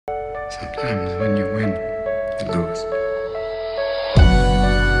Sometimes when you win, you lose.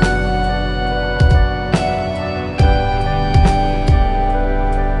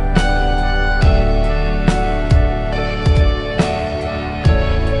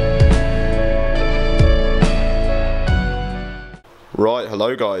 Right,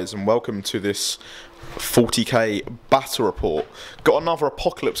 hello guys, and welcome to this 40k battle report. Got another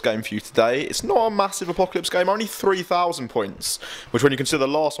Apocalypse game for you today. It's not a massive Apocalypse game, only 3,000 points, which when you consider the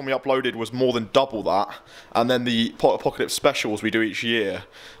last one we uploaded was more than double that, and then the Apocalypse specials we do each year,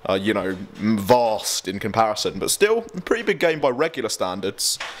 you know, vast in comparison, but still a pretty big game by regular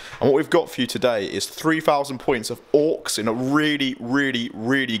standards. And what we've got for you today is 3,000 points of Orks in a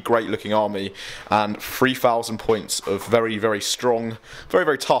really great looking army, and 3,000 points of very strong,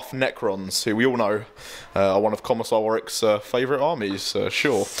 very tough Necrons, who we all know are one of Commissar Warwick's favourite armies,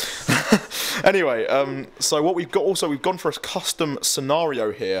 sure. Anyway, so what we've got also, we've gone for a custom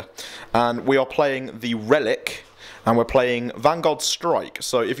scenario here, and we are playing the Relic, and we're playing Vanguard Strike.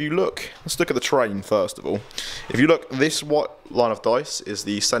 So if you look, let's look at the terrain first of all. If you look, this white line of dice is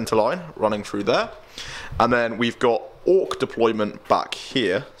the centre line running through there, and then we've got Orc deployment back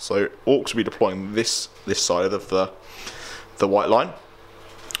here. So Orcs will be deploying this side of the white line.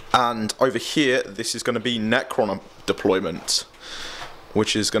 And over here, this is going to be Necron deployment,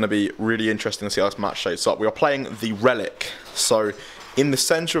 which is going to be really interesting to see how this match shapes up. We are playing the Relic. So in the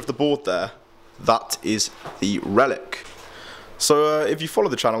centre of the board there, that is the Relic. So if you follow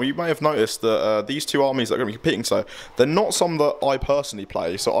the channel, you may have noticed that these two armies that are going to be competing, so they're not some that I personally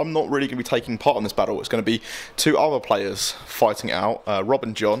play, so I'm not really going to be taking part in this battle. It's going to be two other players fighting it out, Rob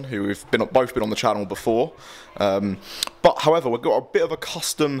and John, who have both been on the channel before. But however, we've got a bit of a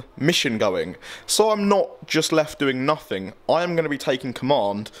custom mission going, so I'm not just left doing nothing. I am going to be taking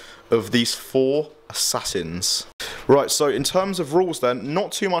command of these 4 assassins. Right, so in terms of rules then,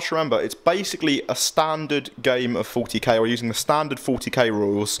 not too much to remember. It's basically a standard game of 40k. We're using the standard 40k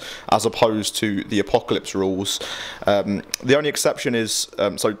rules as opposed to the Apocalypse rules. The only exception is,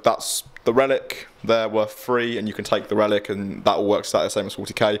 so that's the Relic there were free, and you can take the Relic, and that all works out the same as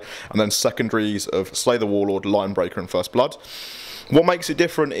 40k. And then secondaries of Slay the Warlord, Linebreaker, and First Blood. What makes it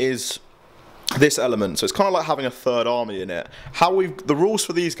different is this element, so it's kind of like having a third army in it. The rules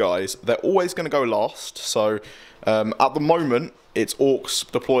for these guys, they're always going to go last. So at the moment, it's Orcs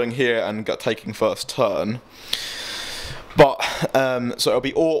deploying here and taking first turn. But, so it'll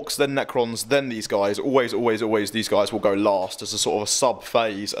be Orcs, then Necrons, then these guys. Always these guys will go last as a sort of a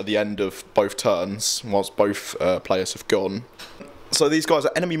sub-phase at the end of both turns, whilst both players have gone. So these guys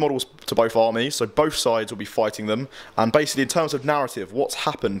are enemy models to both armies, so both sides will be fighting them. And basically in terms of narrative, what's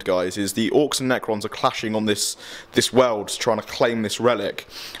happened, guys, is the Orcs and Necrons are clashing on this world, trying to claim this Relic.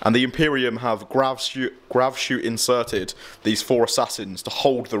 And the Imperium have grav shoot inserted these 4 assassins to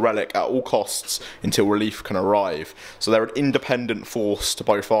hold the Relic at all costs until relief can arrive. So they're an independent force to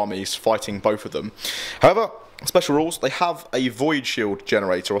both armies, fighting both of them. However, special rules, they have a void shield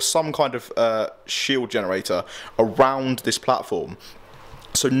generator or some kind of shield generator around this platform,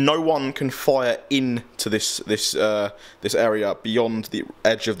 so no one can fire into this area beyond the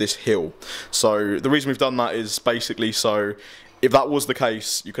edge of this hill. So the reason we've done that is basically so if that was the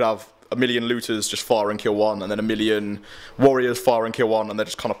case, you could have a million looters just fire and kill one, and then a million warriors fire and kill one, and they're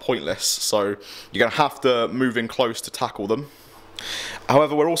just kind of pointless. So you're going to have to move in close to tackle them.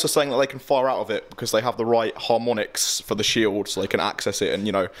 However, we're also saying that they can fire out of it because they have the right harmonics for the shield, so they can access it and,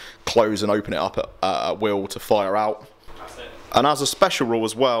 you know, close and open it up at will to fire out. And as a special rule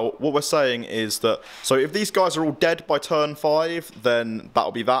as well, what we're saying is that, so if these guys are all dead by turn 5, then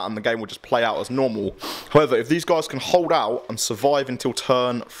that'll be that and the game will just play out as normal. However, if these guys can hold out and survive until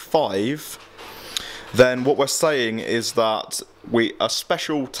turn 5, then what we're saying is that a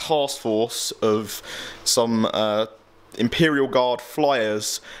special task force of some Imperial Guard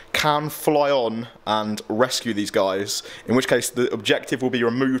flyers can fly on and rescue these guys, in which case the objective will be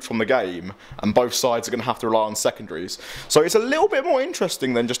removed from the game and both sides are going to have to rely on secondaries. So it's a little bit more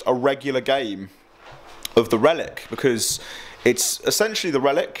interesting than just a regular game of the Relic, because it's essentially the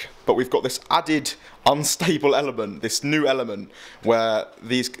Relic, but we've got this added unstable element, this new element, where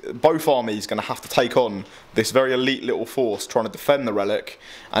both armies are going to have to take on this very elite little force trying to defend the Relic,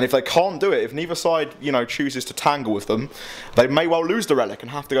 and if they can't do it, if neither side, you know, chooses to tangle with them, they may well lose the Relic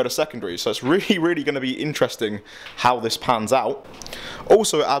and have to go to secondary. So it's really going to be interesting how this pans out.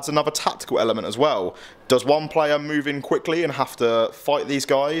 Also, it adds another tactical element as well. Does one player move in quickly and have to fight these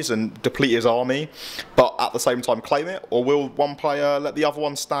guys and deplete his army, but at the same time claim it, or will one player let the other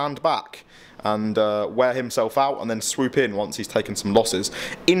one stand back and wear himself out and then swoop in once he's taken some losses?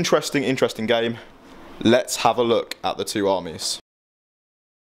 Interesting game. Let's have a look at the two armies.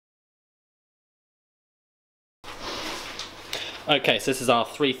 Okay, so this is our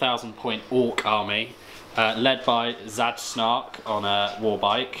 3,000 point Orc army, led by Zad Snark on a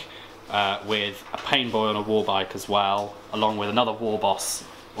warbike, with a Pain Boy on a warbike as well, along with another war boss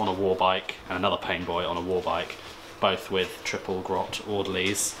on a warbike and another Pain Boy on a warbike, both with triple grot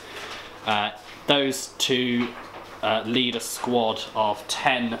orderlies. Those two lead a squad of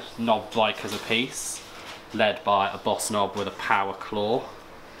 10 knob bikers apiece, led by a boss knob with a power claw.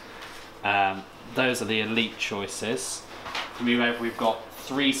 Those are the elite choices. We've got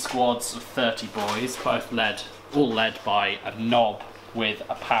 3 squads of 30 boys, all led by a knob with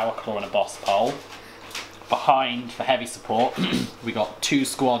a power claw and a boss pole. Behind, for heavy support, we got 2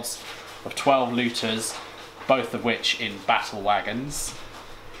 squads of 12 looters, both of which in battle wagons.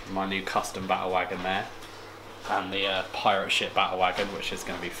 My new custom battle wagon there, and the pirate ship battle wagon, which is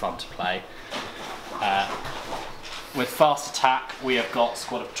going to be fun to play. With fast attack, we have got a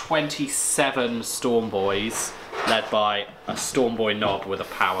squad of 27 Storm Boys, led by a Storm Boy knob with a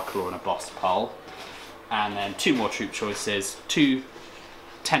power claw and a boss pole. And then 2 more troop choices, 2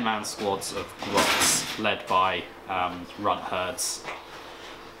 10-man squads of grots, led by runt herds.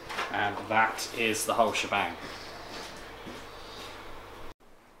 And that is the whole shebang.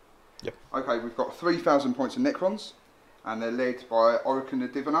 Yep. Okay, we've got 3,000 points of Necrons, and they're led by Orwick the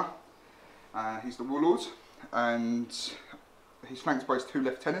Diviner. He's the warlord, and he's flanked by his 2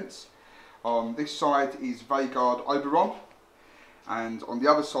 lieutenants. On this side is Vhagar Oberon, and on the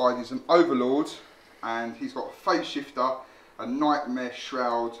other side is an Overlord, and he's got a Phase Shifter, a Nightmare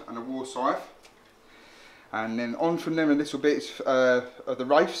Shroud, and a War Scythe. And then on from them a little bit of the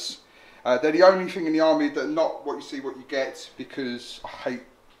Wraiths. They're the only thing in the army that are not what you see, what you get, because I hate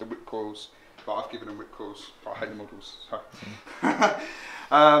the whip coils, but I've given them whip coils, but I hate the models. So.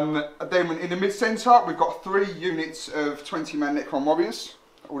 Then in the mid-centre we've got 3 units of 20-man Necron warriors,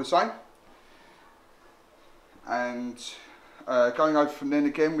 all the same. And going over from then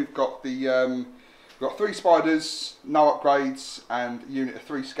again, we've got 3 spiders, no upgrades, and a unit of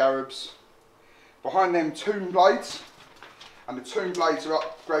 3 scarabs. Behind them, Tomb Blades, and the Tomb Blades are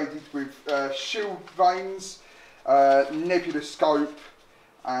upgraded with shield veins, nebula scope,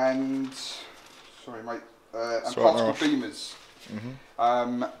 and and particle beamers.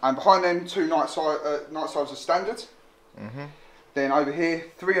 And behind them, 2 night sides are standard. Then over here,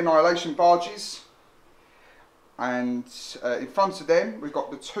 3 annihilation barges. And in front of them, we've got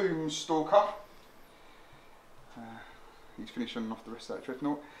the Tomb Stalker. He's finishing off the rest of that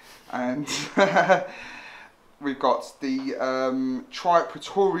dreadnought. And we've got the Triad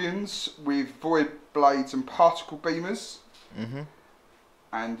Praetorians with Void Blades and Particle Beamers.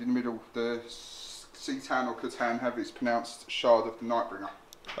 And in the middle, the Citan or Catan, however it's pronounced, Shard of the Nightbringer.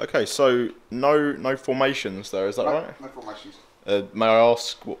 Okay, so no formations there, is that right? No formations. May I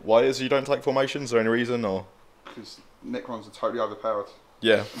ask why is you don't take formations? Is there any reason, or? Because Necrons are totally overpowered.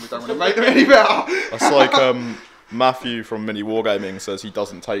 Yeah. And we don't want to make them any better. That's like Matthew from Mini Wargaming says he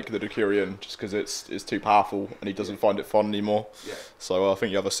doesn't take the Decurion just because it's too powerful and he doesn't find it fun anymore. Yeah. So I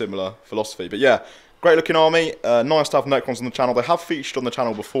think you have a similar philosophy. But yeah, great looking army. Nice to have Necrons on the channel. They have featured on the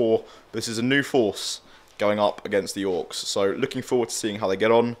channel before. This is a new force going up against the Orks. So looking forward to seeing how they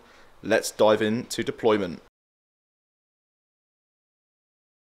get on. Let's dive into deployment.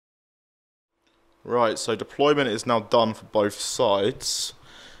 Right, so deployment is now done for both sides.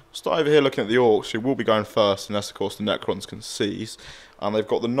 Start over here looking at the Orks, who will be going first, unless of course the Necrons can seize. And they've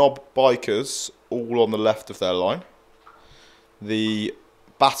got the Knob Bikers all on the left of their line. The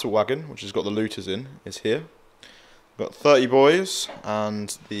Battle Wagon, which has got the looters in, is here. We've got 30 boys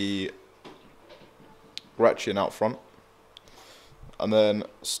and the Gretchen out front. And then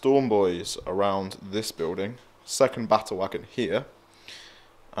Storm Boys around this building. Second Battle Wagon here.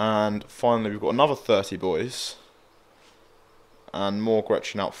 And finally we've got another 30 boys and more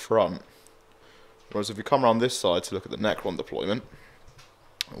Gretchen out front. Whereas if we come around this side to look at the Necron deployment,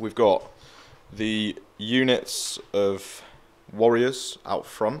 we've got the units of warriors out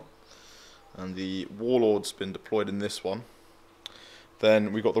front and the warlord's been deployed in this one.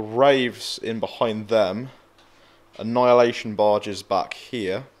 Then we've got the Wraiths in behind them, annihilation barges back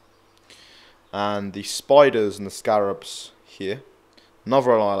here, and the spiders and the scarabs here.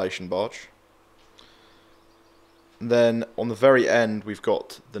 Another annihilation barge. And then on the very end we've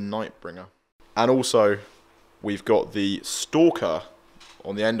got the Nightbringer. And also we've got the Stalker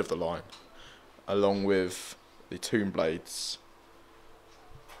on the end of the line, along with the Tomb Blades.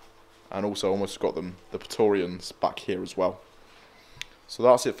 And also almost got them, the Praetorians back here as well. So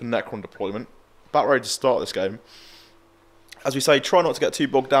that's it for Necron deployment. About ready to start this game. As we say, try not to get too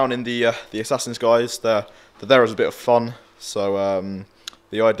bogged down in the Assassins guys. They're there as a bit of fun. So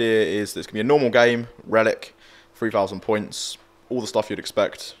the idea is that it's going to be a normal game, Relic, 3,000 points. all the stuff you'd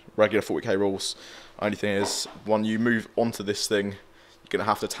expect, regular 40k rules. Only thing is, when you move onto this thing, you're going to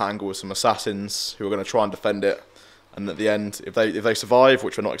have to tangle with some assassins who are going to try and defend it. And at the end, if they survive,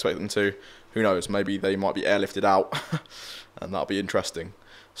 which we're not expecting them to, who knows, maybe they might be airlifted out, and that'll be interesting.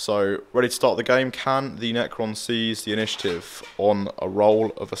 So, ready to start the game. Can the Necron seize the initiative on a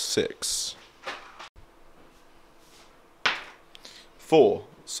roll of a 6? 4.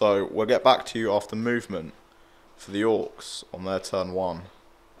 So, we'll get back to you after movement for the Orks on their turn 1.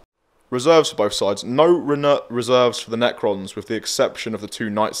 Reserves for both sides. No reserves for the Necrons, with the exception of the 2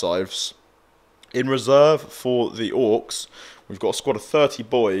 Night Scythes. In reserve for the Orks, we've got a squad of 30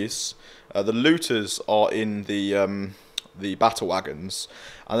 boys. The looters are in the battle wagons,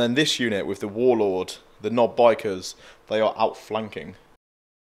 and then this unit with the warlord, the knob bikers, they are outflanking.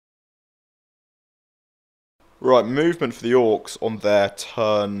 Right, movement for the Orks on their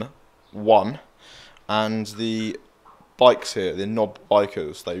turn 1, and the bikes here, the knob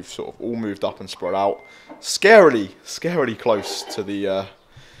bikers, they've sort of all moved up and spread out, scarily close to the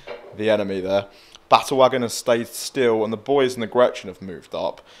enemy there. Battle wagon has stayed still, and the boys in the Gretchen have moved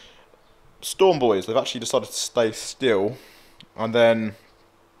up. Storm boys, they've actually decided to stay still, and then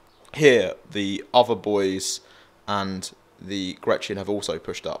here the other boys and the Gretchen have also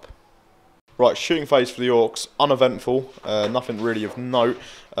pushed up. Right, shooting phase for the Orks, uneventful, nothing really of note.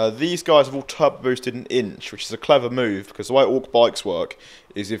 These guys have all turbo boosted an inch, which is a clever move, because the way Ork bikes work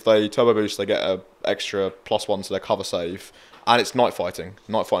is if they turbo boost, they get an extra +1 to their cover save, and it's night fighting.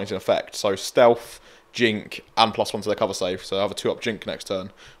 Night fighting's in effect, so stealth, jink, and +1 to their cover save, so they have a 2-up jink next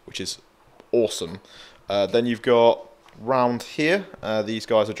turn, which is awesome. Then you've got round here, these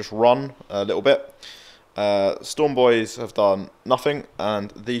guys have just run a little bit. Storm boys have done nothing,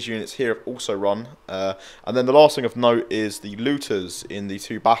 and these units here have also run. And then the last thing of note is the looters in the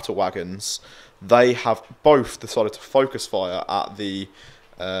 2 battle wagons. They have both decided to focus fire at the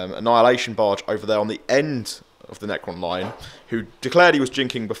Annihilation Barge over there on the end of the Necron line, who declared he was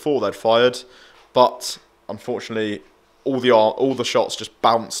jinking before they'd fired, but unfortunately all the shots just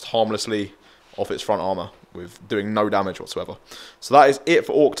bounced harmlessly off its front armour, with doing no damage whatsoever. So that is it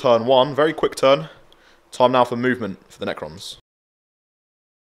for Ork turn 1. Very quick turn. Time now for movement for the Necrons.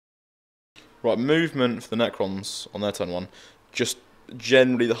 Right, movement for the Necrons on their turn 1. Just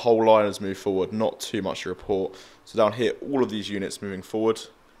generally the whole line has moved forward, not too much to report. So down here, all of these units moving forward.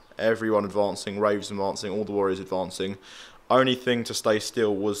 Everyone advancing, Raves advancing, all the warriors advancing. Only thing to stay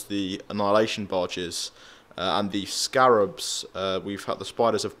still was the Annihilation Barges and the Scarabs. We've had the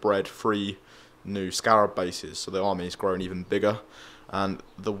Spiders have bred 3 new Scarab bases, so the army's grown even bigger. And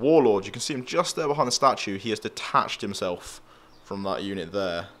the Warlord, you can see him just there behind the statue. He has detached himself from that unit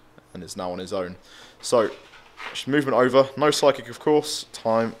there and is now on his own. So, movement over. No psychic, of course.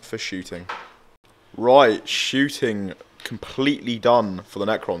 Time for shooting. Right, shooting completely done for the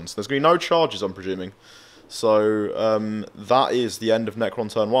Necrons. There's going to be no charges, I'm presuming. So, that is the end of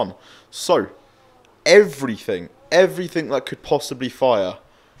Necron turn 1. So, everything that could possibly fire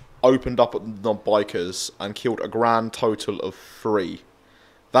opened up at the bikers and killed a grand total of 3.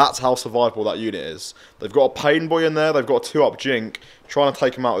 That's how survivable that unit is. They've got a pain boy in there, they've got a 2-up jink. Trying to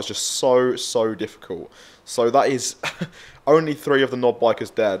take him out is just so difficult. So that is only 3 of the knob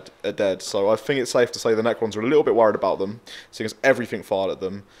bikers are dead. So I think it's safe to say the Necrons are a little bit worried about them, seeing as everything fired at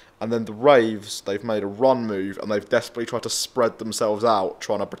them. And then the Raves, they've made a run move, and they've desperately tried to spread themselves out,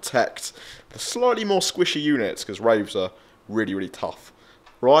 trying to protect the slightly more squishy units, because Raves are really tough.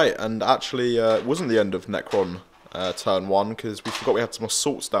 Right, and actually it wasn't the end of Necron turn 1, because we forgot we had some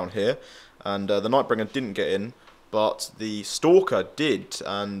assaults down here, and the Nightbringer didn't get in, but the Stalker did,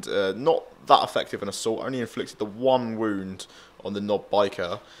 and not that effective an assault, only inflicted the 1 wound on the knob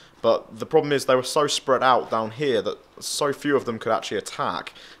biker. But the problem is they were so spread out down here that so few of them could actually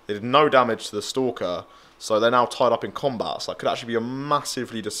attack. They did no damage to the Stalker, so they're now tied up in combat. So that could actually be a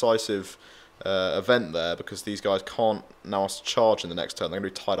massively decisive event there, because these guys can't now charge in the next turn. They're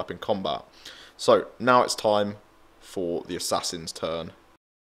going to be tied up in combat. So now it's time for the Assassin's turn.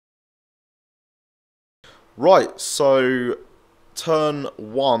 Right, so turn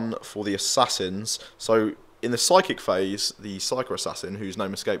 1 for the Assassins. So in the Psychic phase, the Psycho Assassin, whose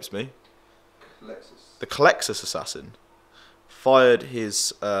name escapes me, the Calexis Assassin, fired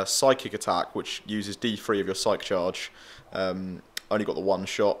his Psychic attack, which uses D3 of your Psych charge. Only got the 1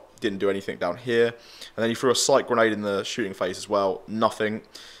 shot, didn't do anything down here. And then he threw a Psych grenade in the shooting phase as well, nothing.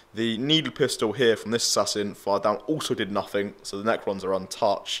 The Needle Pistol here from this Assassin fired down, also did nothing, so the Necrons are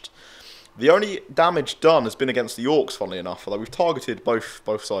untouched. The only damage done has been against the Orks, funnily enough, although we've targeted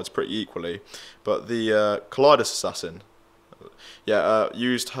both sides pretty equally. But the Kaleidos Assassin,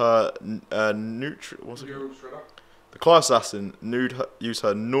 used her The Clay Assassin used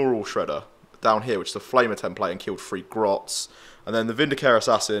her Neural Shredder down here, which is a Flamer template, and killed 3 Grots. And then the Vindicator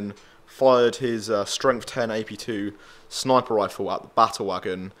Assassin fired his Strength 10 AP2 sniper rifle at the Battle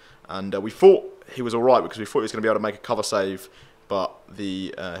Wagon, and we thought he was alright because we thought he was going to be able to make a cover save, but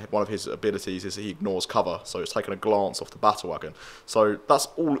the one of his abilities is he ignores cover, so it's taken a glance off the Battle Wagon. So that's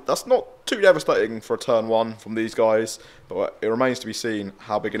not too devastating for a turn 1 from these guys, but it remains to be seen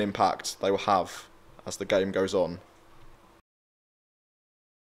how big an impact they will have as the game goes on.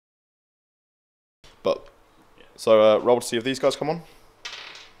 But so roll to see if these guys come on.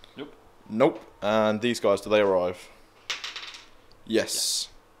 Nope. Nope. And these guys, do they arrive? Yes.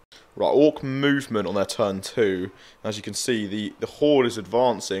 Right, Orc movement on their turn 2. As you can see, the horde is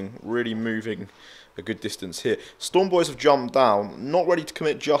advancing, really moving a good distance here. Storm Boys have jumped down, not ready to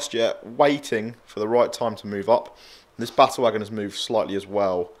commit just yet, waiting for the right time to move up. And this Battle Wagon has moved slightly as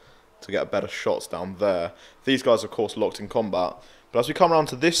well to get better shots down there. These guys, of course, locked in combat. But as we come around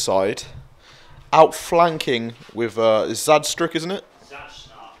to this side, outflanking with Zadstrick, isn't it?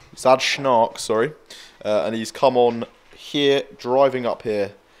 Zadschnark, sorry. And he's come on here, driving up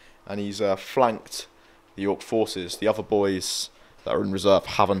here. And he's flanked the Orc forces. The other boys that are in reserve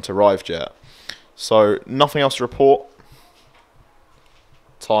haven't arrived yet. So, nothing else to report.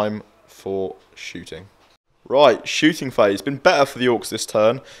 Time for shooting. Right, shooting phase. Been better for the Orcs this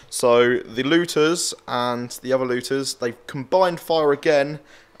turn. So, the looters and the other looters, they've combined fire again,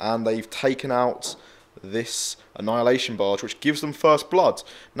 and they've taken out this Annihilation Barge, which gives them first blood.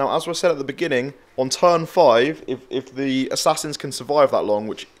 Now, as I said at the beginning, on turn 5, if the assassins can survive that long,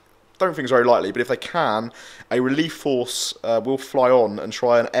 which I don't think is very likely, but if they can, a relief force will fly on and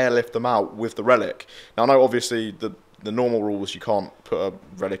try and airlift them out with the relic. Now, I know obviously the normal rules, you can't put a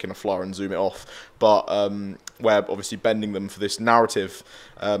relic in a flyer and zoom it off, but we're obviously bending them for this narrative,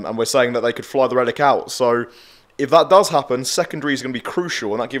 and we're saying that they could fly the relic out. So if that does happen, secondary is going to be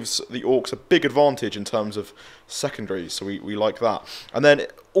crucial, and that gives the Orcs a big advantage in terms of secondaries, so we like that. And then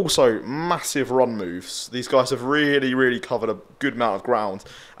also massive run moves. These guys have really covered a good amount of ground,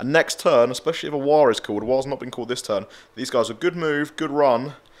 and next turn, especially if a war is called, a war's not been called this turn, these guys are good move, good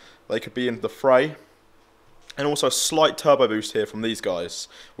run, they could be in the fray. And also a slight turbo boost here from these guys,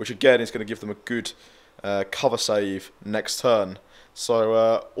 which again is going to give them a good cover save next turn.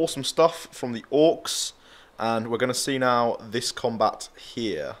 So awesome stuff from the Orcs. And we're going to see now this combat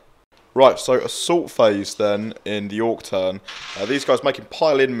here. Right, so assault phase then in the Orc turn. These guys making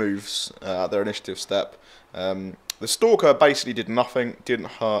pile-in moves at their initiative step. The Stalker basically did nothing, didn't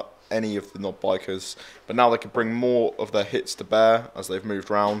hurt any of the Knob Bikers, but now they can bring more of their hits to bear as they've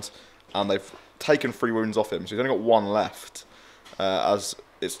moved round, and they've taken 3 wounds off him, so he's only got 1 left, as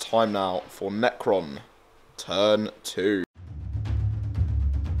it's time now for Necron, turn 2.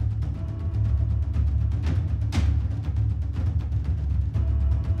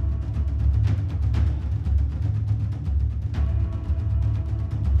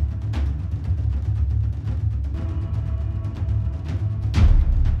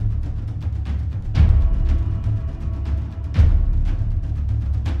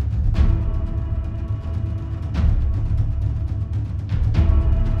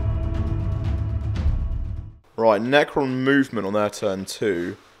 Right, Necron movement on their turn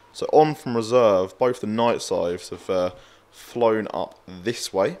 2. So on from reserve, both the Night Scythes have flown up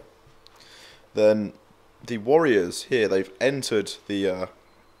this way. Then the warriors here, they've entered the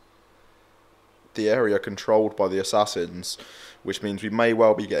area controlled by the assassins, which means we may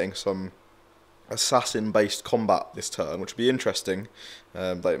well be getting some assassin-based combat this turn, which would be interesting.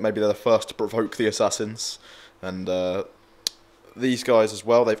 Maybe they're the first to provoke the assassins, and these guys as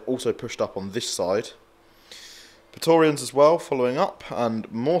well. They've also pushed up on this side. Praetorians as well, following up,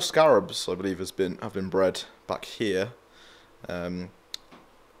 and more Scarabs, I believe, have been bred back here. Round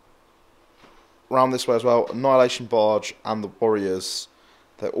this way as well, Annihilation Barge and the Warriors,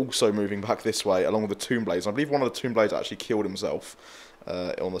 they're also moving back this way, along with the Tomb Blades. I believe one of the Tomb Blades actually killed himself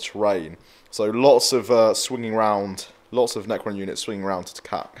on the terrain. So lots of swinging round, lots of Necron units swinging around to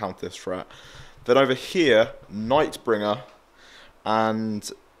counter this threat. Then over here, Nightbringer and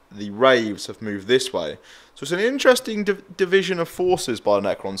the Raves have moved this way. So it's an interesting division of forces by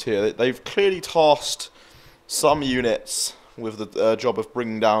Necrons here. They've clearly tasked some units with the job of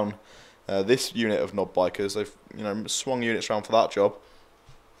bringing down this unit of Knob Bikers. They've swung units around for that job.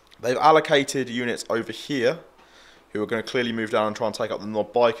 They've allocated units over here who are going to clearly move down and try and take up the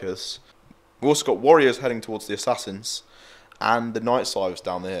Knob Bikers. We've also got Warriors heading towards the Assassins and the Night Scythes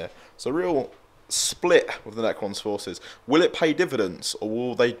down there. So real split with the Necrons forces. Will it pay dividends, or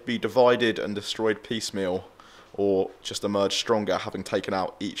will they be divided and destroyed piecemeal, or just emerge stronger having taken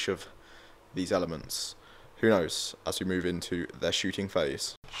out each of these elements? who knows, as we move into their shooting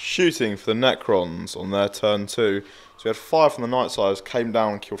phase. Shooting for the Necrons on their turn 2. So we had 5 from the Night Sides, came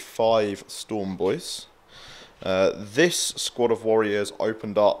down and killed 5 Storm Boys. This squad of warriors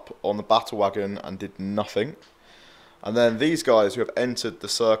opened up on the battle wagon and did nothing. And then these guys who have entered the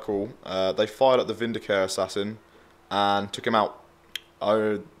circle, they fired at the Vindicator Assassin and took him out.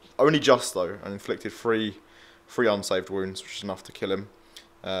 Only just though, and inflicted 3 unsaved wounds, which is enough to kill him.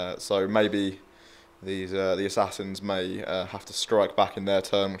 So maybe the assassins may have to strike back in their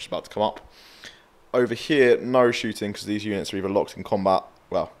turn, which is about to come up. Over here, no shooting because these units are either locked in combat,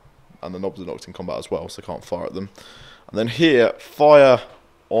 well, and the knobs are locked in combat as well, so they can't fire at them. And then here, fire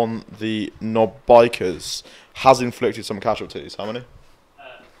on the knob bikers has inflicted some casualties. How many? 3,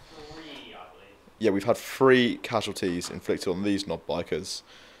 I believe. Yeah, we've had 3 casualties inflicted on these knob bikers.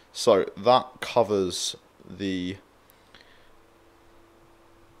 So that covers the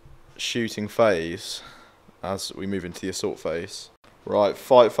shooting phase as we move into the assault phase. Right,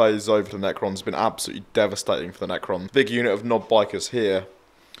 fight phase is over for the Necrons. It's been absolutely devastating for the Necrons. Big unit of knob bikers here,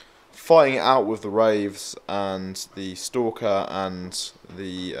 fighting it out with the Wraiths and the Stalker and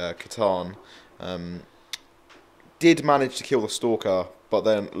the Catan. Did manage to kill the Stalker, but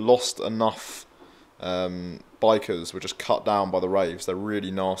then lost enough bikers were just cut down by the Wraiths. They're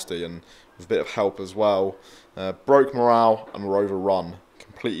really nasty, and with a bit of help as well. Broke morale and were overrun.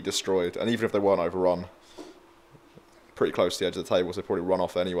 Completely destroyed. And even if they weren't overrun, pretty close to the edge of the table, so they probably run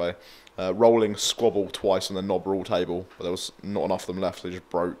off anyway. Rolling squabble twice on the knob rule table, but there was not enough of them left, so they just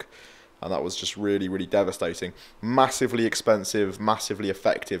broke. And that was just really, really devastating. Massively expensive, massively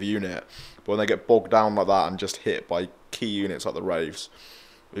effective unit. But when they get bogged down like that and just hit by key units like the Wraiths,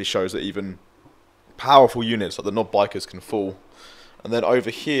 it shows that even powerful units like the knob bikers can fall. And then over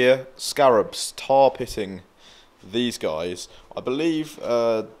here, Scarabs tar pitting these guys. I believe,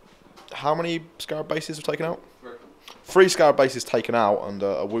 how many Scarab bases were taken out? 3 Scarab bases taken out and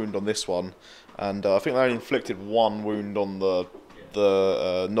a wound on this one. And I think they only inflicted 1 wound on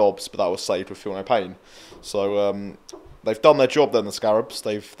the knobs, but that was saved with Feel No Pain. So they've done their job then, the Scarabs.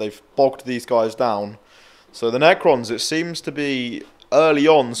 They've bogged these guys down. So the Necrons, it seems to be early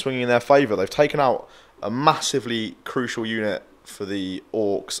on swinging in their favour. They've taken out a massively crucial unit for the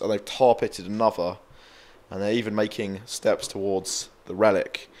Orks, and they've tar pitted another. And they're even making steps towards the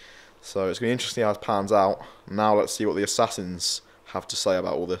relic. So it's going to be interesting how it pans out. Now let's see what the assassins have to say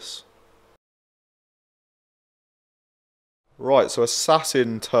about all this. Right, so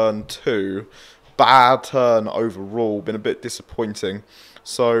assassin turn 2. Bad turn overall, been a bit disappointing.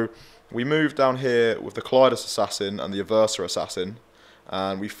 So we moved down here with the Kleidos assassin and the Aversa assassin.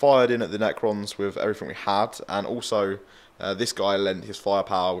 And we fired in at the Necrons with everything we had. And also this guy lent his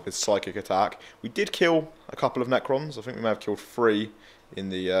firepower with his psychic attack. We did kill a couple of Necrons. I think we may have killed 3 in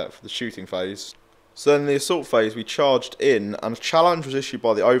the for the shooting phase. So in the assault phase we charged in, and a challenge was issued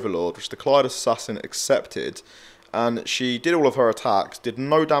by the Overlord, which the Kleidos assassin accepted, and she did all of her attacks, did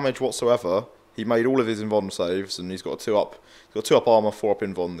no damage whatsoever. He made all of his invuln saves, and he's got a 2 up armor, 4 up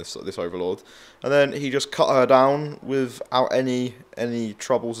invuln, this Overlord, and then he just cut her down without any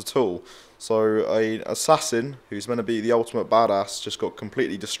troubles at all. So an assassin who's meant to be the ultimate badass just got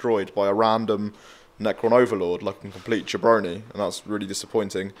completely destroyed by a random Necron Overlord, like a complete jabroni, and that's really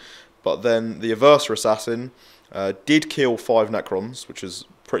disappointing. But then the Aversa assassin did kill 5 Necrons, which is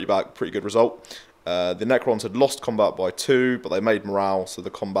pretty good result. The Necrons had lost combat by 2, but they made morale, so the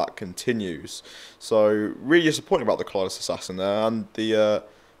combat continues. So really disappointing about the Kleidos assassin there, and the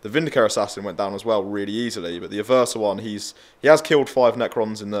Vindicator assassin went down as well really easily. But the Aversa one, he has killed 5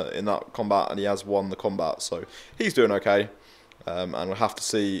 Necrons in that combat, and he has won the combat, so he's doing okay. And we'll have to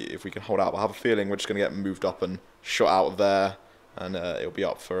see if we can hold out. But I have a feeling we're just going to get moved up and shot out of there, and it'll be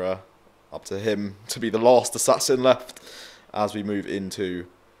up to him to be the last assassin left as we move into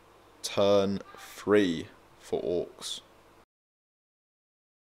turn 3 for Orks.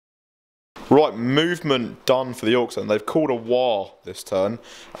 Right, movement done for the Orks, and they've called a war this turn.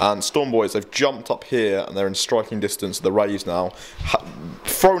 And Storm Boys, they've jumped up here, and they're in striking distance of the Rays now.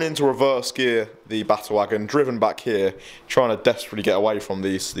 Thrown into reverse gear the battle wagon, driven back here, trying to desperately get away from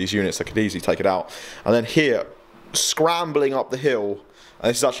these units that could easily take it out. And then here, scrambling up the hill, and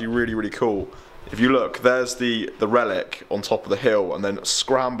this is actually really, really cool. If you look, there's the relic on top of the hill, and then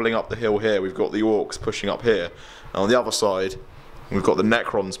scrambling up the hill here, we've got the Orks pushing up here. And on the other side, we've got the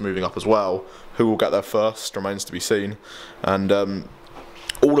Necrons moving up as well. Who will get there first remains to be seen. And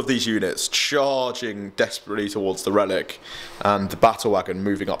all of these units charging desperately towards the relic, and the battle wagon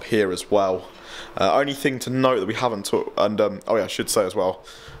moving up here as well. Only thing to note that we haven't took, and oh yeah, I should say as well,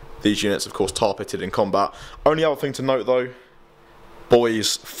 these units of course tar pitted in combat. Only other thing to note though,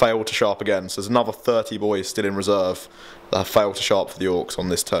 boys failed to sharp again. So there's another 30 boys still in reserve that have failed to sharp for the Orks on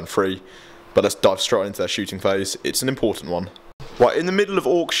this turn 3. But let's dive straight into their shooting phase. It's an important one. Right, in the middle of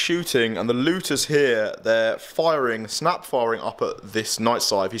Orcs shooting, and the looters here, they're firing, snap firing up at this Night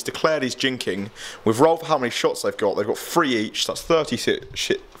Scythe. He's declared he's jinking. We've rolled for how many shots they've got. They've got 3 each, so that's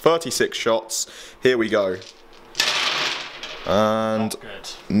 36 shots. Here we go. And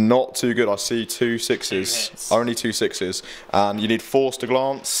not too good. I see 2 6s. Only 2 6s. And you need force to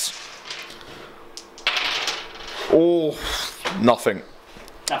glance. Oh, nothing.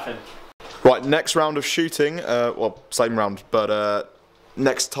 Nothing. Right, next round of shooting, well, same round, but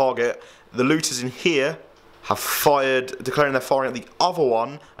next target, the looters in here have fired, declaring they're firing at the other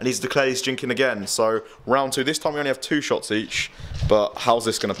one, and he's declared he's jinking again. So, round 2, this time we only have 2 shots each, but how's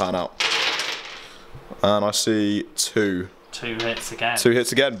this going to pan out? And I see 2. 2 hits again. 2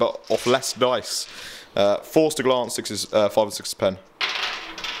 hits again, but off less dice. Force to glance, 5 and 6 pen.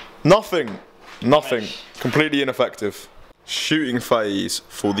 Nothing. Nothing. Completely ineffective. Shooting phase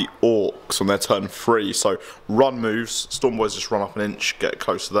for the Orcs on their turn 3. So run moves. Storm boys just run up an inch, get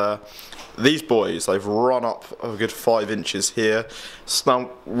close to there. These boys, they've run up a good 5 inches here. So now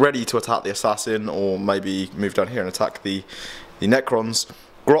ready to attack the assassin, or maybe move down here and attack the Necrons.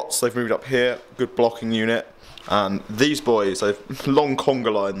 Grots, they've moved up here. Good blocking unit. And these boys, they've long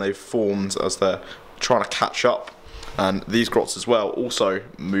conga line they've formed as they're trying to catch up. And these Grots as well, also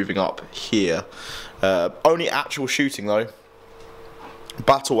moving up here. Only actual shooting though.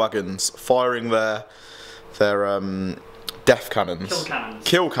 Battle wagons firing their death cannons.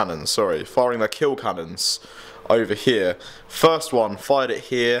 Kill cannons, sorry. Firing their kill cannons over here. First one fired it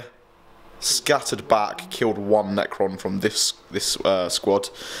here, scattered back, killed 1 Necron from this squad,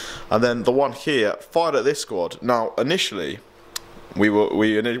 and then the one here fired at this squad. Now initially we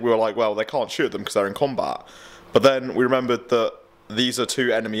were like, well, they can't shoot them because they're in combat, but then we remembered that these are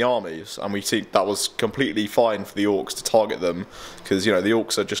 2 enemy armies, and we see that was completely fine for the Orcs to target them, because you know the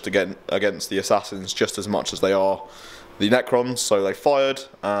Orcs are just against the assassins just as much as they are the Necrons. So they fired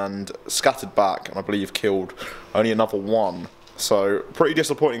and scattered back, and I believe killed only another 1. So pretty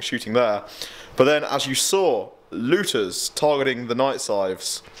disappointing shooting there. But then, as you saw, looters targeting the Night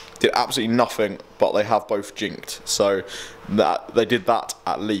Scythes did absolutely nothing, but they have both jinked. So that they did that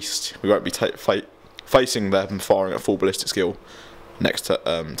at least. We won't be facing them firing at full ballistic skill next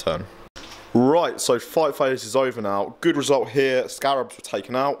turn. Right, so fight phase is over now. Good result here. Scarabs were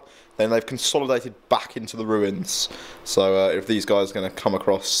taken out. Then they've consolidated back into the ruins. So if these guys are going to come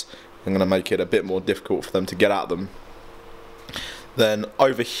across, I'm going to make it a bit more difficult for them to get at them. Then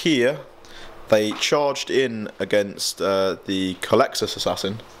over here, they charged in against the Colexus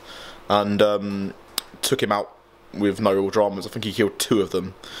assassin and took him out with no real dramas. I think he killed 2 of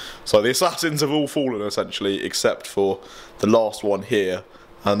them. So the assassins have all fallen essentially, except for the last one here.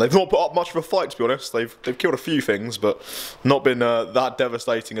 And they've not put up much of a fight, to be honest. They've killed a few things, but not been that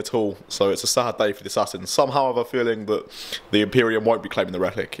devastating at all. So it's a sad day for the assassins. Somehow I have a feeling that the Imperium won't be claiming the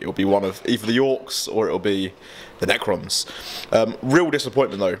relic. It'll be one of either the Orcs or it'll be the Necrons. Real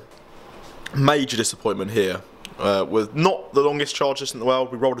disappointment though. Major disappointment here. With not the longest charge distance in the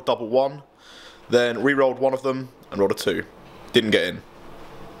world. We rolled a double 1. Then re-rolled 1 of them and rolled a 2. Didn't get in.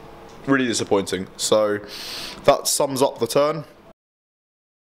 Really disappointing. So that sums up the turn.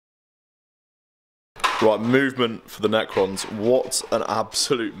 Right, movement for the Necrons. What an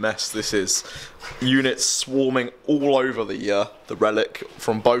absolute mess this is. Units swarming all over the relic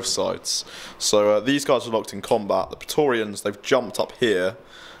from both sides. So these guys are locked in combat. The Praetorians, they've jumped up here.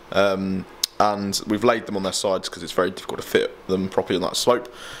 And we've laid them on their sides because it's very difficult to fit them properly on that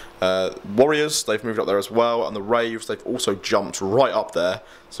slope. Warriors, they've moved up there as well, and the Raves, they've also jumped right up there.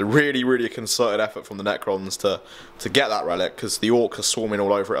 So really a concerted effort from the Necrons to get that relic, because the Orcs are swarming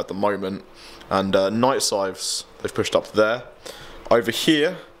all over it at the moment. And Night Scythes, they've pushed up there. Over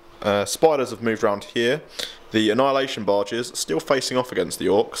here, Spiders have moved around here. The Annihilation Barges still facing off against the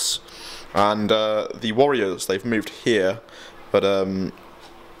Orcs. And the Warriors, they've moved here. But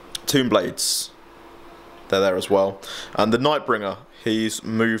Tomb Blades, they're there as well. And the Nightbringer, he's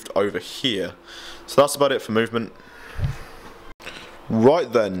moved over here. So that's about it for movement.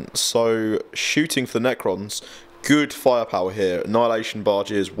 Right then, so shooting for the Necrons, good firepower here. Annihilation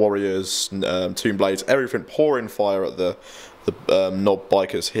Barges, Warriors, Tomb Blades, everything pouring fire at the Knob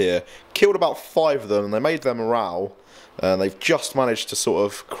Bikers here. Killed about 5 of them, and they made their morale. And they've just managed to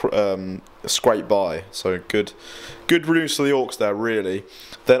sort of scrape by. So good news for the Orcs there, really.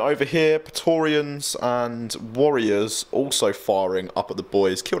 Then over here, Praetorians and Warriors also firing up at the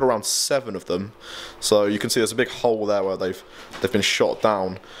boys. Killed around 7 of them. So you can see there's a big hole there where they've been shot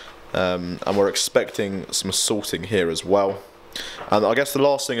down. And we're expecting some assaulting here as well. And I guess the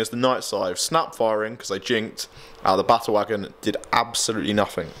last thing is the Night Scythe. Snap firing, because they jinked. The Battle Wagon did absolutely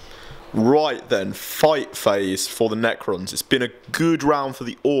nothing. Right then, fight phase for the Necrons. It's been a good round for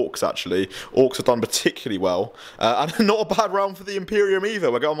the Orks, actually. Orks have done particularly well. And not a bad round for the Imperium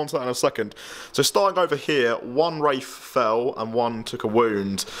either. We'll get on to that in a second. So starting over here, one Wraith fell and one took a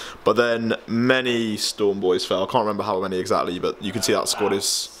wound. But then many Storm Boys fell. I can't remember how many exactly, but you can see that squad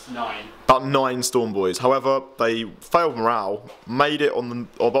is... 9. About 9 Storm Boys. However, they failed morale, made it on the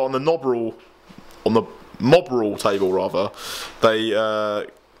mob rule table rather. They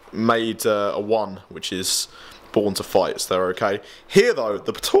made a 1, which is born to fight, so they're okay. Here though,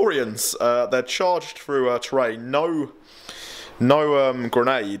 the Praetorians, they're charged through terrain, no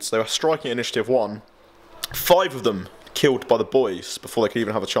grenades. They were striking at initiative 1. 5 of them killed by the boys before they could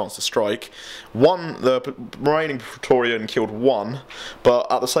even have a chance to strike. The remaining Praetorian killed 1,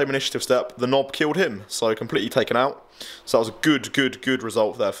 but at the same initiative step, the Nob killed him, so completely taken out. So that was a good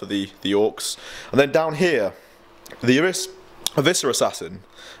result there for the Orks. And then down here, the Viscera Assassin,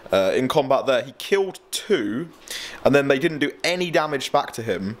 in combat there, he killed 2, and then they didn't do any damage back to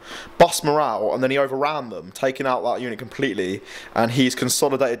him, bust morale, and then he overran them, taking out that unit completely, and he's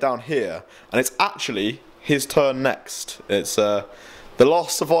consolidated down here, and it's actually his turn next. It's the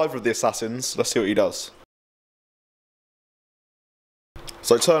last survivor of the Assassins. Let's see what he does.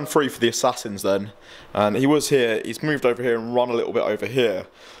 So turn 3 for the Assassins then, and he was here, he's moved over here and run a little bit over here.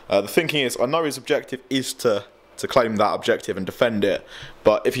 The thinking is, I know his objective is to claim that objective and defend it,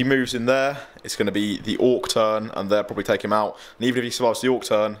 but if he moves in there, it's going to be the Orc turn, and they'll probably take him out. And even if he survives the Orc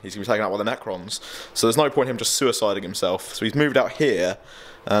turn, he's going to be taken out by the Necrons. So there's no point in him just suiciding himself. So he's moved out here,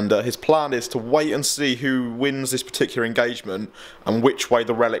 and his plan is to wait and see who wins this particular engagement and which way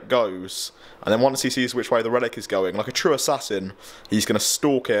the relic goes. And then once he sees which way the relic is going, like a true assassin, he's going to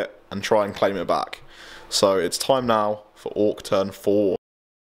stalk it and try and claim it back. So it's time now for Orc turn 4.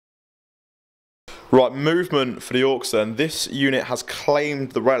 Right, movement for the Orks then. This unit has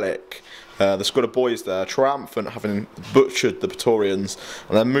claimed the relic. The squad of boys there, triumphant, having butchered the Praetorians,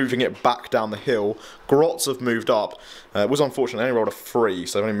 and then moving it back down the hill. Grots have moved up. It was unfortunate, they only rolled a 3,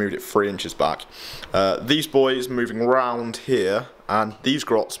 so they've only moved it 3 inches back. These boys moving round here, and these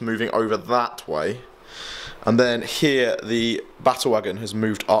Grots moving over that way. And then here, the Battle Wagon has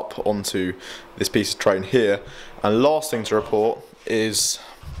moved up onto this piece of terrain here. And last thing to report is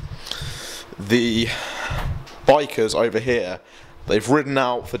the bikers over here. They've ridden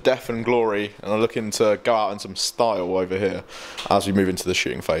out for death and glory and are looking to go out in some style over here as we move into the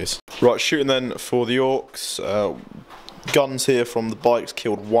shooting phase. Right, shooting then for the Orks. Guns here from the bikes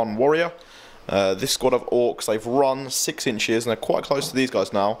killed 1 warrior. This squad of Orks, they've run 6 inches and they're quite close to these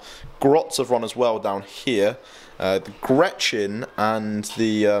guys now. Grots have run as well down here. The Gretchen and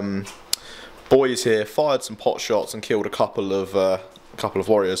the boys here fired some pot shots and killed a couple of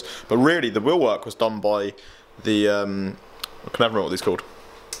warriors, but really the real work was done by the I can never remember what these called.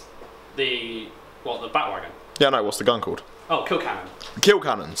 The Batwagon? Yeah, no, what's the gun called? Oh, kill cannon. Kill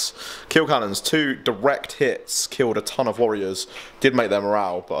cannons. Kill cannons. 2 direct hits killed a ton of warriors. Did make their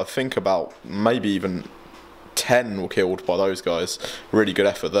morale, but I think about maybe even 10 were killed by those guys. Really good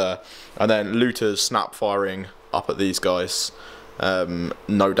effort there. And then looters snap firing up at these guys.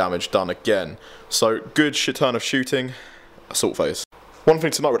 No damage done again. So good shit ton of shooting. Assault phase. One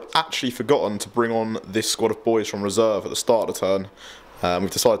thing to note, we'd actually forgotten to bring on this squad of boys from reserve at the start of the turn. We've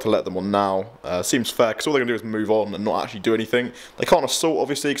decided to let them on now. Seems fair, because all they're going to do is move on and not actually do anything. They can't assault,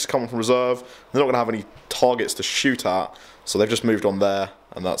 obviously, because they're coming from reserve. They're not going to have any targets to shoot at, so they've just moved on there,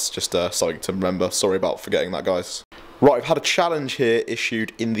 and that's just something to remember. Sorry about forgetting that, guys. Right, we've had a challenge here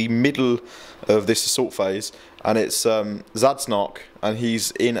issued in the middle of this assault phase, and it's Zadsnark, and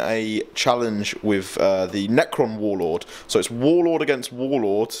he's in a challenge with the Necron Warlord. So it's Warlord against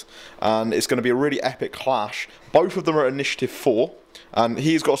Warlord, and it's going to be a really epic clash. Both of them are at initiative 4, and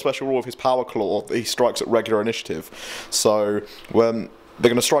he's got a special rule of his Power Claw. He strikes at regular initiative. So when they're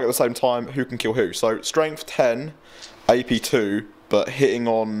going to strike at the same time, who can kill who? So Strength 10, AP 2, but hitting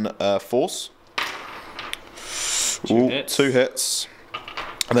on Force. Two hits.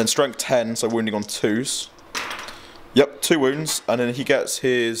 And then Strength 10, so wounding on 2s. Yep, 2 wounds, and then he gets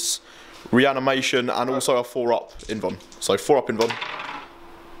his reanimation and also a 4-up invuln. So 4-up invuln.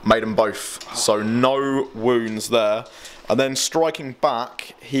 Made them both. So no wounds there. And then striking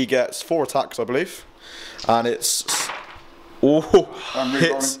back, he gets 4 attacks, I believe. And it's... Ooh,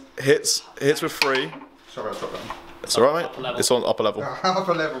 hits with 3. Sorry, I dropped that. It's alright, mate. It's on upper level.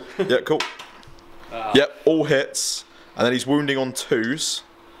 Upper level. Yeah, cool. Yep, all hits. And then he's wounding on 2s.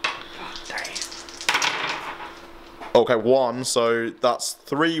 Okay, 1, so that's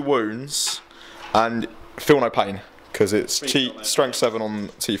 3 wounds. And feel no pain. because it's strength 7 on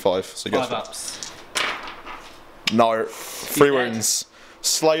T5, so you get 5 ups. No, 3 wounds.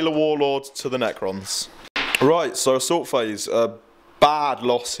 Slay the Warlord to the Necrons. Right, so assault phase, bad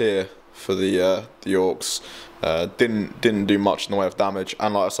loss here for the Orks. Didn't do much in the way of damage,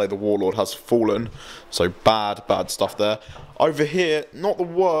 and like I say, the Warlord has fallen, so bad stuff there. Over here, not the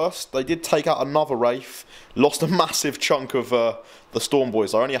worst. They did take out another Wraith, lost a massive chunk of the Storm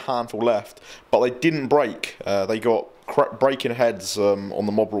Boys. There are only a handful left, but they didn't break. They got breaking heads on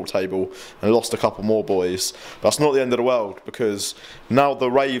the mob rule table and lost a couple more boys. But that's not the end of the world, because now the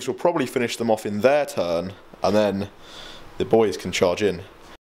Wraiths will probably finish them off in their turn, and then the boys can charge in.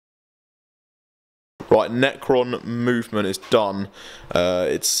 Right, Necron movement is done.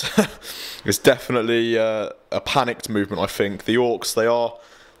 It's it's definitely a panicked movement, I think. The Orks,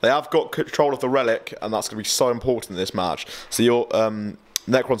 they have got control of the relic, and that's going to be so important in this match. So your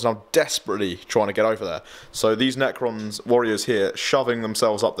Necrons now desperately trying to get over there. So these Necrons warriors here shoving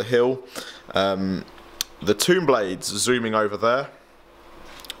themselves up the hill. The Tombblades zooming over there.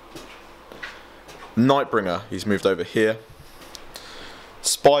 Nightbringer, he's moved over here.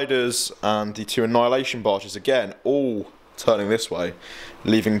 Spiders and the 2 Annihilation Barges again, all turning this way,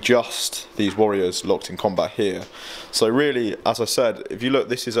 leaving just these warriors locked in combat here. So really, as I said, if you look,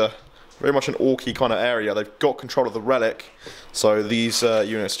 this is very much an Orky kind of area. They've got control of the relic, so these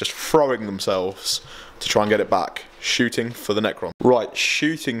units just throwing themselves to try and get it back, shooting for the Necron. Right,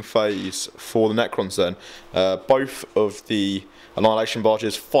 shooting phase for the Necrons then. Both of the Annihilation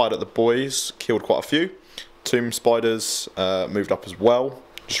Barges fired at the boys, killed quite a few. Tomb Spiders moved up as well,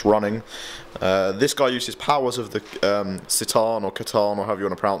 just running. This guy used his powers of the Citan or Catan, or however you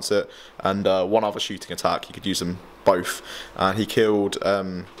want to pronounce it, and one other shooting attack. He could use them both, and he killed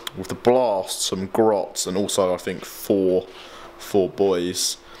with the blast some Grots, and also I think four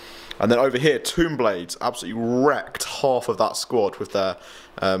boys. And then over here, Tombblades absolutely wrecked half of that squad with their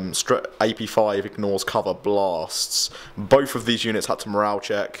AP5 ignores cover blasts. Both of these units had to morale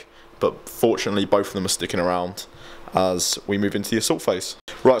check, but fortunately both of them are sticking around as we move into the assault phase.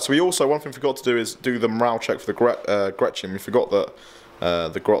 Right, so we also, one thing we forgot to do is do the morale check for the Gretchen. We forgot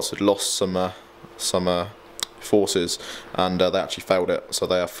that the Grots had lost some forces, and they actually failed it, so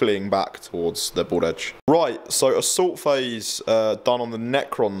they are fleeing back towards their board edge. Right, so assault phase done on the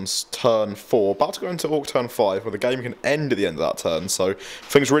Necrons turn 4, about to go into Orc turn 5, where the game can end at the end of that turn, so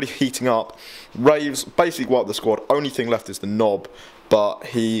things really heating up. Raves basically wiped the squad, only thing left is the Knob, but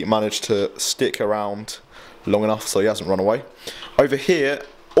he managed to stick around long enough so he hasn't run away. Over here,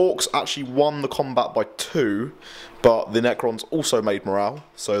 Orcs actually won the combat by 2, but the Necrons also made morale,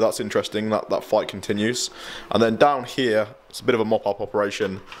 so that's interesting, that fight continues. And then down here, it's a bit of a mop-up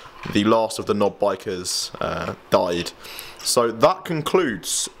operation. The last of the Knob Bikers died. So that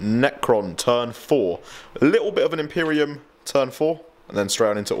concludes Necron turn 4. A little bit of an Imperium turn 4, and then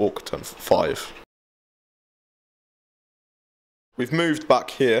straight on into Orc turn 5. We've moved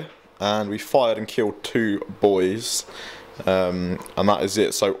back here, and we fired and killed 2 boys, and that is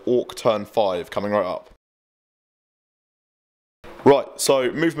it. So Orc turn 5 coming right up. Right,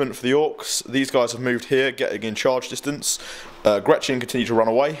 so movement for the Orcs. These guys have moved here, getting in charge distance. Gretchen continued to run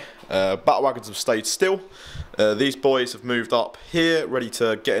away. Battle wagons have stayed still. These boys have moved up here, ready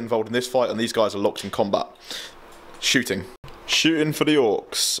to get involved in this fight, and these guys are locked in combat. Shooting. Shooting for the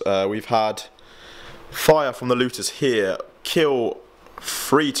Orcs. We've had fire from the looters here, kill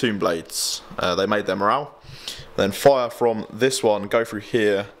 3 Tombblades. They made their morale. Then fire from this one, go through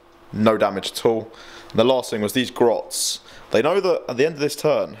here, no damage at all. And the last thing was these Grots. They know that at the end of this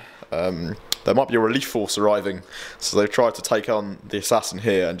turn, there might be a relief force arriving, so they've tried to take on the assassin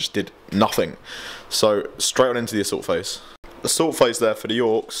here and just did nothing. So straight on into the assault phase. Assault phase there for the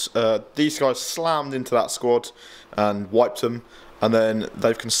Orcs. These guys slammed into that squad and wiped them, and then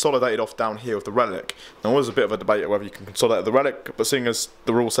they've consolidated off down here with the relic. Now there was a bit of a debate whether you can consolidate the relic, but seeing as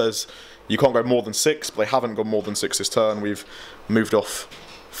the rule says you can't go more than 6, but they haven't gone more than 6 this turn, we've moved off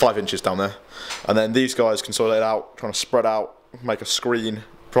 5 inches down there. And then these guys consolidate out, trying to spread out, make a screen,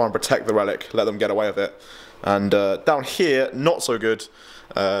 try and protect the relic, let them get away with it. And down here, not so good.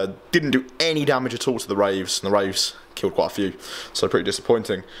 Didn't do any damage at all to the Raves, and the Raves killed quite a few, so pretty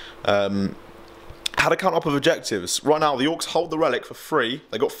disappointing. Had a count up of objectives. Right now, the Orcs hold the relic for 3.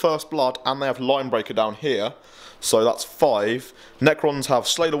 They got First Blood, and they have Linebreaker down here, so that's 5. Necrons have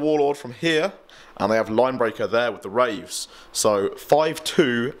Slay the Warlord from here, and they have Linebreaker there with the Raves. So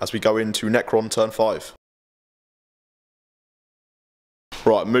 5-2 as we go into Necron turn 5.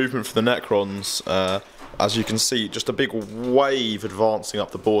 Right, movement for the Necrons. As you can see, just a big wave advancing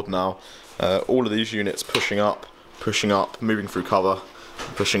up the board now. All of these units pushing up, moving through cover,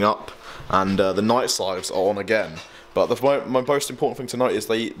 pushing up. And the Night Slaves are on again. But my most important thing to note is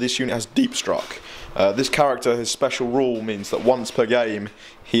this unit has deep struck. This character, his special rule means that once per game,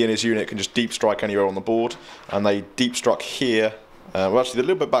 he and his unit can just deep strike anywhere on the board, and they deep struck here. Well, actually, they're a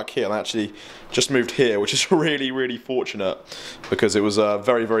little bit back here, and they actually just moved here, which is really, really fortunate, because it was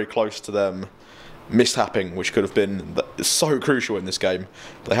very, very close to them mishapping, which could have been so crucial in this game.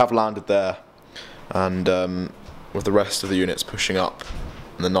 They have landed there, and with the rest of the units pushing up,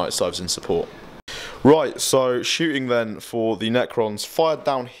 and the Night Sives in support. Right, so shooting then for the Necrons, fired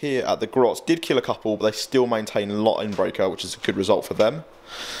down here at the Grots, did kill a couple, but they still maintain line breaker, which is a good result for them.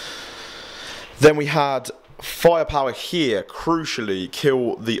 Then we had firepower here, crucially,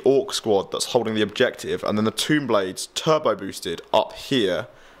 kill the Orc squad that's holding the objective, and then the Tomb Blades turbo boosted up here,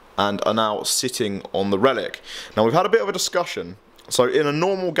 and are now sitting on the relic. Now we've had a bit of a discussion. So in a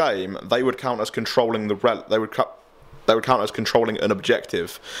normal game, they would count as controlling the relic. They would count as controlling an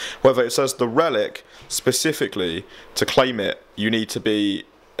objective. However, it says the relic specifically, to claim it, you need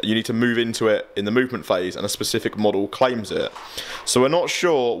to move into it in the movement phase, and a specific model claims it. So we're not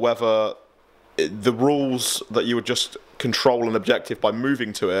sure whether the rules that you would just control an objective by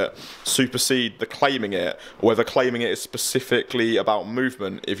moving to it supersede the claiming it, or whether claiming it is specifically about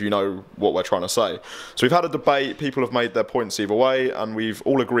movement, if you know what we're trying to say. So we've had a debate, people have made their points either way, and we've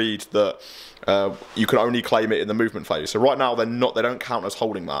all agreed that you can only claim it in the movement phase. So right now they don't count as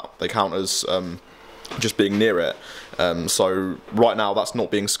holding that, they count as just being near it. So right now that's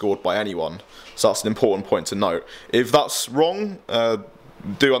not being scored by anyone, so that's an important point to note. If that's wrong,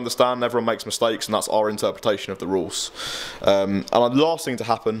 do understand, everyone makes mistakes, and that's our interpretation of the rules. And the last thing to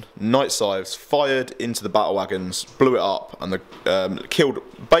happen, Night Sives fired into the battle wagons, blew it up, and killed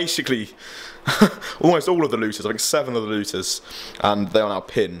basically almost all of the looters, I think 7 of the looters, and they are now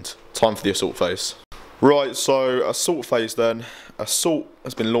pinned. Time for the assault phase. Right, so assault phase then. Assault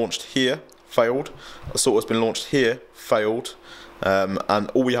has been launched here, failed. Assault has been launched here, failed.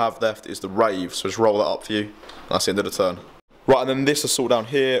 And all we have left is the Rave, so just roll that up for you. That's the end of the turn. Right, and then this assault down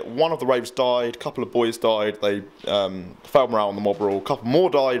here, one of the Raves died, a couple of boys died, they failed morale on the mob roll, a couple more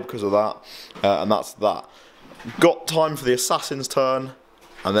died because of that, and that's that. Got time for the Assassin's turn,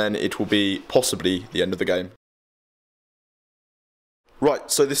 and then it will be possibly the end of the game. Right,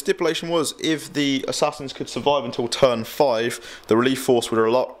 so the stipulation was, if the Assassins could survive until turn 5, the relief force would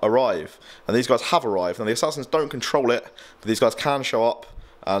arrive, and these guys have arrived, and the Assassins don't control it, but these guys can show up,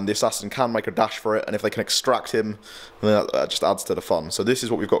 and the Assassin can make a dash for it, and if they can extract him, then that just adds to the fun. So this is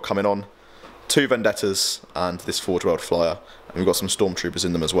what we've got coming on. 2 Vendettas and this Forge World Flyer, and we've got some Stormtroopers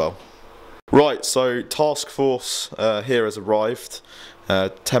in them as well. Right, so Task Force here has arrived,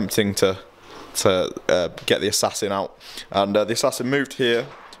 tempting to get the Assassin out, and the Assassin moved here,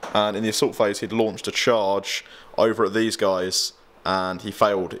 and in the assault phase he'd launched a charge over at these guys, and he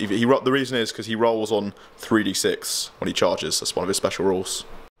failed. The reason is because he rolls on 3d6 when he charges. That's one of his special rules.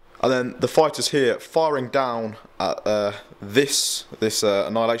 And then the fighters here firing down at this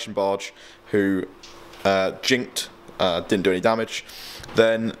Annihilation Barge, who jinked, didn't do any damage.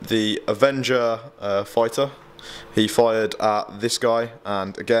 Then the Avenger fighter, he fired at this guy,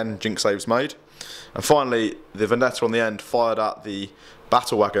 and again jink saves made. And finally the Vendetta on the end fired at the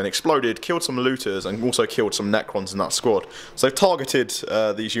battle wagon, exploded, killed some looters, and also killed some Necrons in that squad. So they've targeted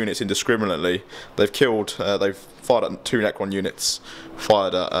these units indiscriminately. They've fired at 2 Necron units,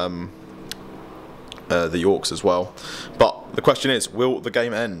 fired at the Orks as well. But the question is, will the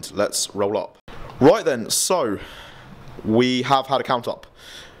game end? Let's roll up. Right then, so we have had a count up.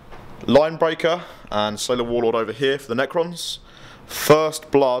 Linebreaker and Solar Warlord over here for the Necrons.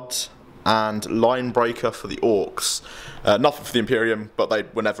 First Blood and Linebreaker for the Orks. Nothing for the Imperium, but they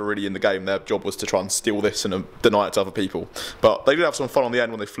were never really in the game. Their job was to try and steal this and deny it to other people. But they did have some fun on the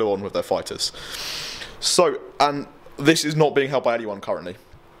end when they flew on with their fighters. So, and this is not being held by anyone currently.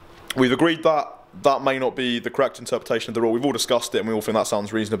 We've agreed that that may not be the correct interpretation of the rule. We've all discussed it and we all think that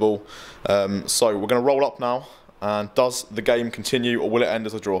sounds reasonable. So we're going to roll up now. And does the game continue, or will it end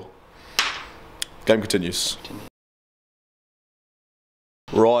as a draw? Game continues.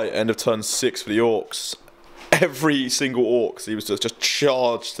 Right, end of turn 6 for the Orks. Every single Orc seems to just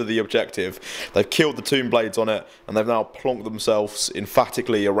charged to the objective. They've killed the Tomb Blades on it, and they've now plonked themselves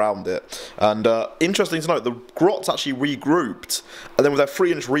emphatically around it. And interesting to note, the Grots actually regrouped, and then with their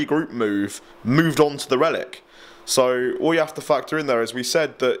 3-inch regroup move, moved on to the Relic. So all you have to factor in there is, we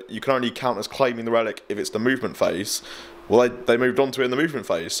said that you can only count as claiming the Relic if it's the movement phase. Well, they moved on to it in the movement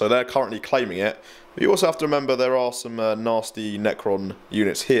phase, so they're currently claiming it. But you also have to remember there are some nasty Necron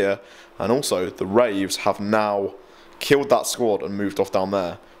units here, and also the Raves have now killed that squad and moved off down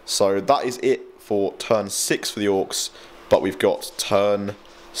there. So that is it for turn 6 for the Orcs, but we've got turn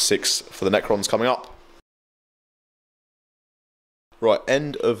 6 for the Necrons coming up. Right,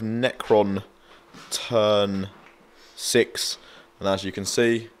 end of Necron turn 6. And as you can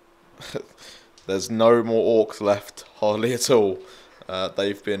see, there's no more Orks left, hardly at all.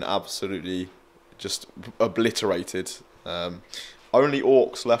 They've been absolutely just obliterated. Only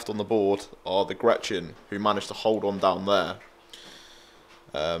Orks left on the board are the Gretchen, who managed to hold on down there.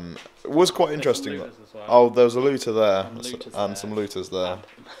 It was quite interesting. Well. Oh, there was a looter there, and some looters there.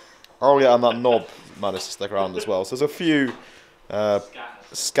 Oh yeah, and that knob managed to stick around as well. So there's a few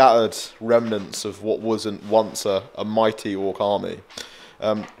scattered remnants of what wasn't once a mighty Ork army.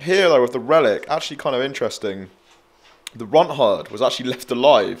 Here though, with the relic, actually kind of interesting. The runt herd was actually left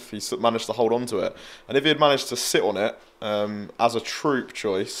alive. He managed to hold on to it, and if he had managed to sit on it as a troop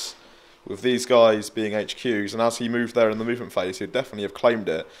choice, with these guys being HQs, and as he moved there in the movement phase, he'd definitely have claimed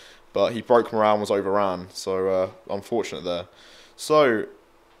it, but he broke morale and was overran, so unfortunate there. So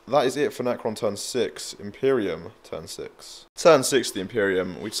that is it for Necron turn 6, Imperium turn 6. Turn 6, the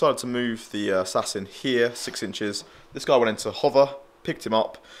Imperium, we decided to move the assassin here, 6 inches. This guy went into hover, picked him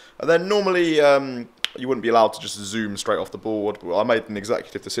up, and then normally you wouldn't be allowed to just zoom straight off the board, but I made an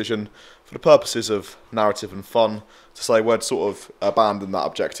executive decision for the purposes of narrative and fun to say we'd sort of abandon that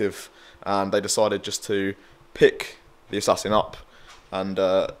objective, and they decided just to pick the assassin up, and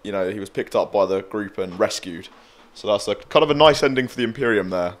you know, he was picked up by the group and rescued. So that's a kind of a nice ending for the Imperium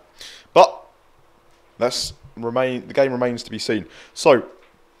there. But the game remains to be seen. So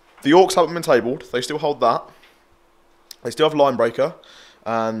the Orks haven't been tabled, they still hold that. They still have Linebreaker,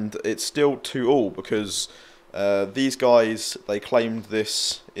 and it's still 2-all because these guys, they claimed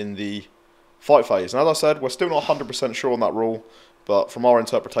this in the fight phase. And as I said, we're still not 100% sure on that rule, but from our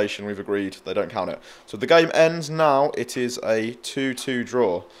interpretation, we've agreed they don't count it. So the game ends now. It is a 2-2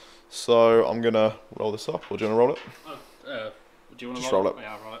 draw. So I'm going to roll this up, or do you want to roll it? Do you want to Just roll it?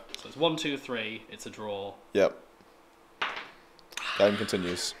 Yeah, right. So it's 1, 2, 3. It's a draw. Yep. Game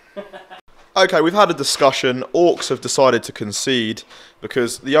continues. Okay, we've had a discussion. Orks have decided to concede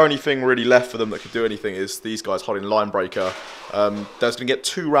because the only thing really left for them that could do anything is these guys holding Linebreaker. There's going to get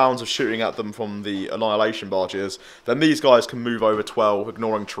 2 rounds of shooting at them from the Annihilation Barges. Then these guys can move over 12,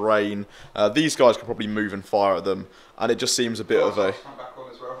 ignoring terrain. These guys can probably move and fire at them. And it just seems a bit of a...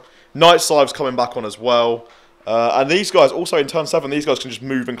 Night Scythe's coming back on as well. And these guys, also in turn 7, these guys can just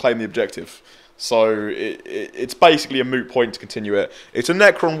move and claim the objective. So it's basically a moot point to continue it. It's a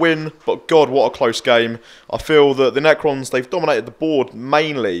Necron win, but God, what a close game. I feel that the Necrons, they've dominated the board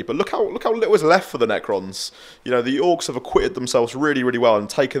mainly, but look how little is left for the Necrons. You know, the Orks have acquitted themselves really, really well and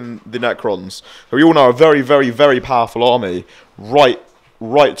taken the Necrons, who we all know are a very, very, very powerful army, right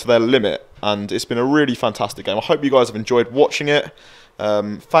to their limit. And it's been a really fantastic game. I hope you guys have enjoyed watching it.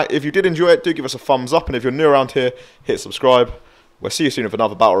 If you did enjoy it, do give us a thumbs up, and if you're new around here, hit subscribe. We'll see you soon with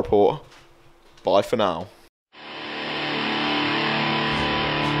another battle report. Bye for now.